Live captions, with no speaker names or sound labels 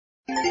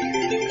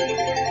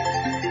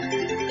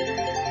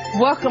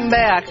Welcome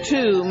back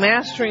to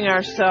Mastering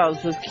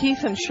Ourselves with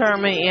Keith and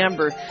Charmaine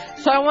Amber.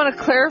 So I want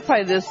to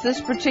clarify this.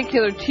 This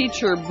particular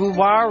teacher,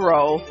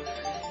 Bubaro,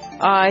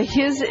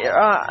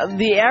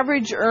 the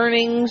average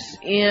earnings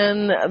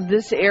in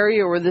this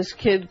area where this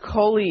kid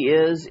Coley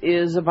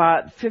is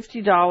about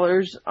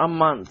 $50 a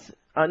month.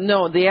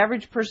 The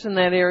average person in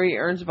that area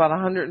earns about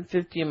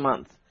 $150 a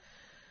month.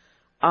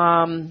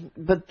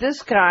 But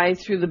this guy,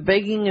 through the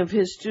begging of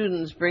his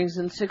students, brings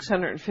in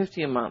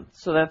 $650 a month.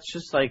 So that's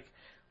just like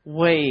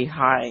way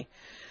high.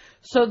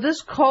 So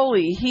this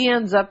Coley, he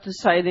ends up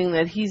deciding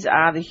that he's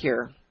out of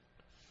here.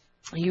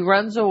 He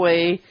runs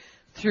away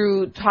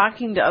through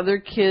talking to other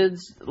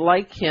kids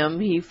like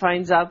him. He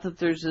finds out that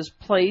there's this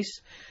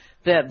place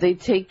that they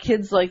take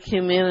kids like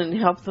him in and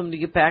help them to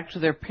get back to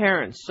their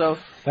parents. So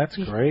that's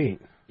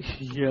great.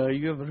 Yeah,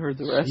 you haven't heard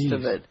the rest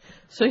of it.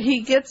 So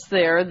he gets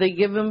there. They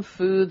give him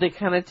food. They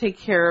kind of take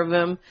care of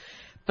him.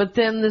 But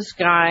then this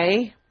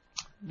guy,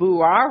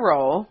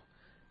 Buaro,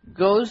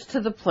 goes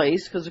to the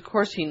place, because of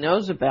course he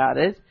knows about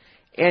it,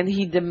 and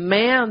he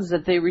demands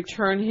that they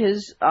return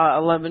his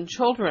 11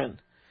 children.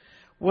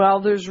 Well,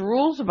 there's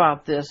rules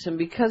about this, and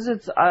because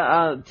it's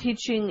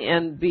teaching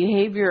and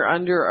behavior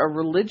under a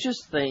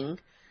religious thing,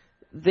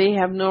 they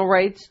have no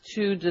rights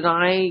to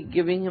deny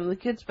giving him the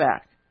kids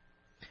back.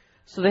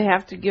 So they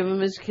have to give him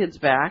his kids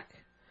back.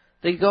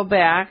 They go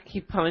back,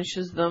 he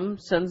punishes them,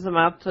 sends them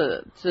out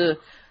to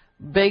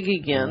beg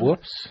again.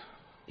 Whoops.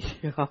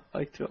 Yeah,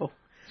 I know.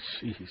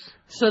 Jeez.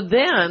 So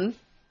then,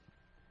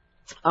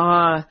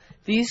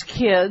 these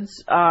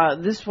kids,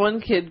 this one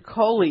kid,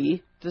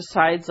 Coley,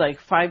 decides like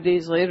 5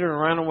 days later to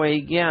run away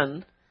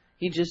again.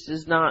 He just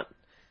is not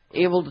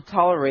able to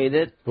tolerate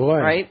it. Boy,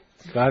 right?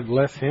 God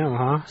bless him,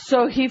 huh?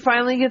 So he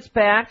finally gets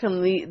back to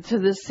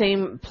the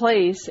same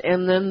place,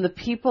 and then the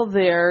people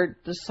there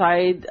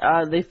decide,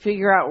 they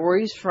figure out where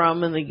he's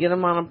from, and they get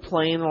him on a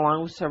plane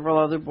along with several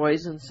other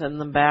boys and send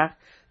them back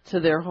to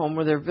their home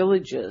or their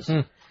villages.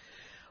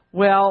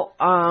 Well,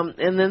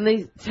 and then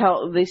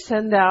they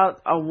send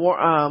out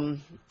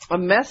a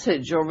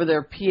message over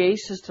their PA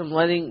system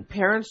letting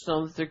parents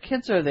know that their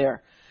kids are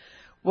there.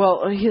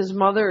 Well, his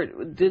mother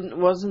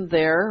wasn't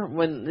there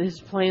when his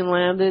plane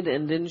landed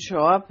and didn't show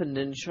up and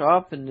didn't show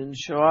up and didn't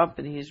show up,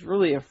 and he's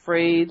really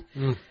afraid.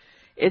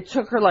 It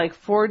took her like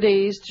 4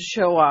 days to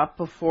show up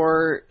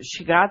before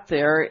she got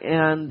there,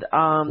 and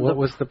what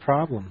was the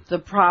problem? The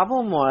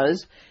problem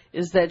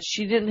is that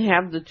she didn't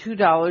have the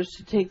 $2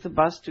 to take the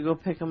bus to go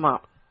pick him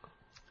up.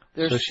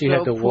 So she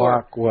had to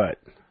walk, what,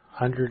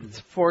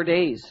 4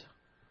 days.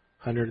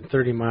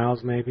 130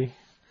 miles maybe?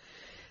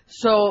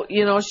 So,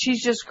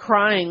 she's just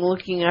crying,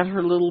 looking at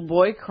her little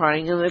boy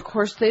crying, and of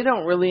course they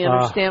don't really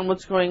understand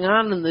what's going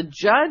on, and the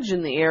judge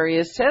in the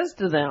area says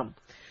to them,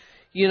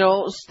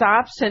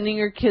 stop sending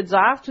your kids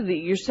off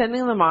you're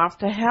sending them off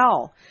to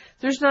hell.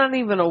 There's not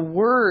even a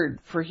word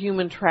for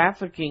human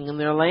trafficking in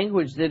their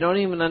language. They don't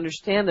even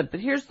understand it. But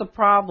here's the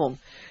problem.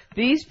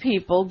 These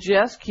people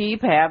just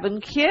keep having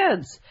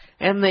kids,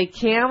 and they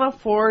can't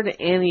afford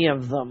any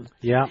of them.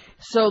 Yeah.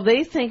 So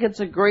they think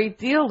it's a great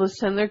deal to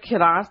send their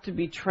kid off to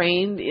be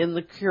trained in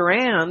the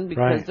Quran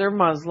because they're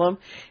Muslim,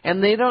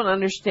 and they don't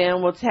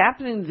understand what's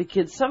happening to the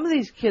kids. Some of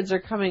these kids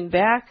are coming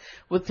back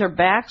with their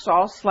backs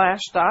all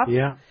slashed up.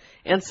 Yeah.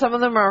 And some of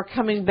them are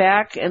coming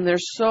back, and they're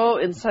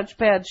in such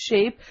bad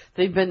shape,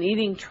 they've been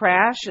eating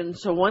trash, and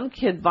so one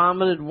kid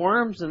vomited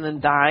worms and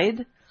then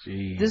died.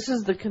 Jeez. This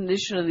is the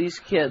condition of these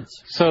kids.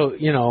 So,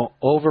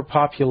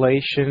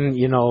 overpopulation,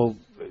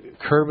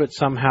 curb it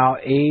somehow.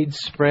 AIDS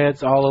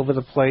spreads all over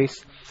the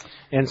place.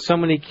 And so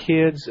many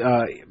kids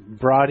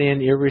brought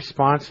in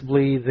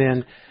irresponsibly,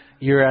 then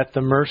you're at the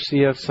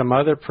mercy of some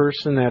other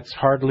person that's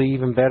hardly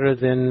even better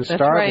than starving.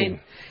 That's right.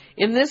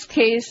 In this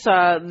case,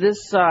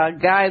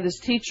 this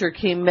teacher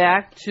came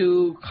back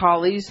to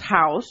Colley's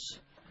house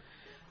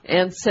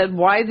and said,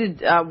 why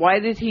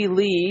did he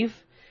leave?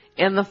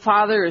 And the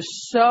father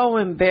is so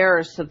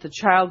embarrassed that the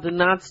child did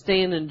not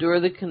stay and endure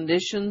the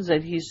conditions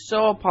that he's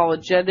so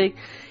apologetic.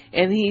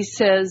 And he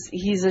says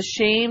he's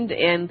ashamed,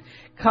 and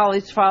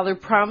Colley's father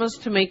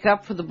promised to make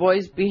up for the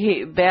boy's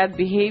bad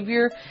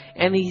behavior,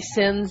 and he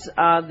sends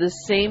this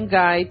same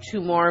guy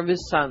 2 more of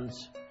his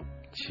sons.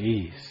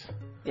 Jeez.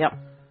 Yep.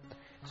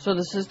 So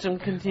the system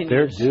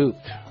continues. They're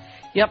duped.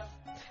 Yep.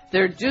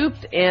 They're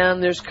duped,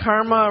 and there's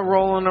karma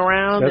rolling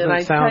around,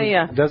 tell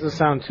you. Doesn't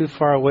sound too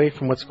far away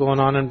from what's going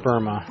on in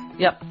Burma.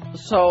 Yep.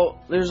 So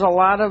there's a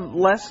lot of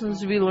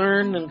lessons to be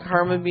learned and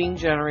karma being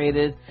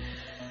generated.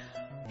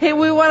 Hey,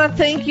 we want to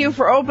thank you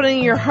for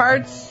opening your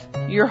hearts,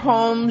 your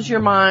homes, your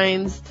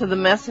minds to the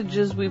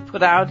messages we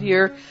put out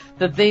here,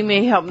 that they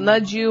may help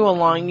nudge you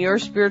along your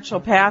spiritual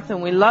path,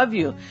 and we love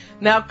you.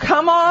 Now,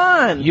 come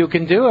on! You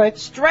can do it.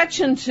 Stretch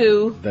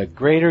into the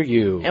greater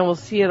you. And we'll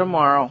see you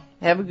tomorrow.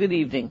 Have a good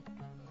evening.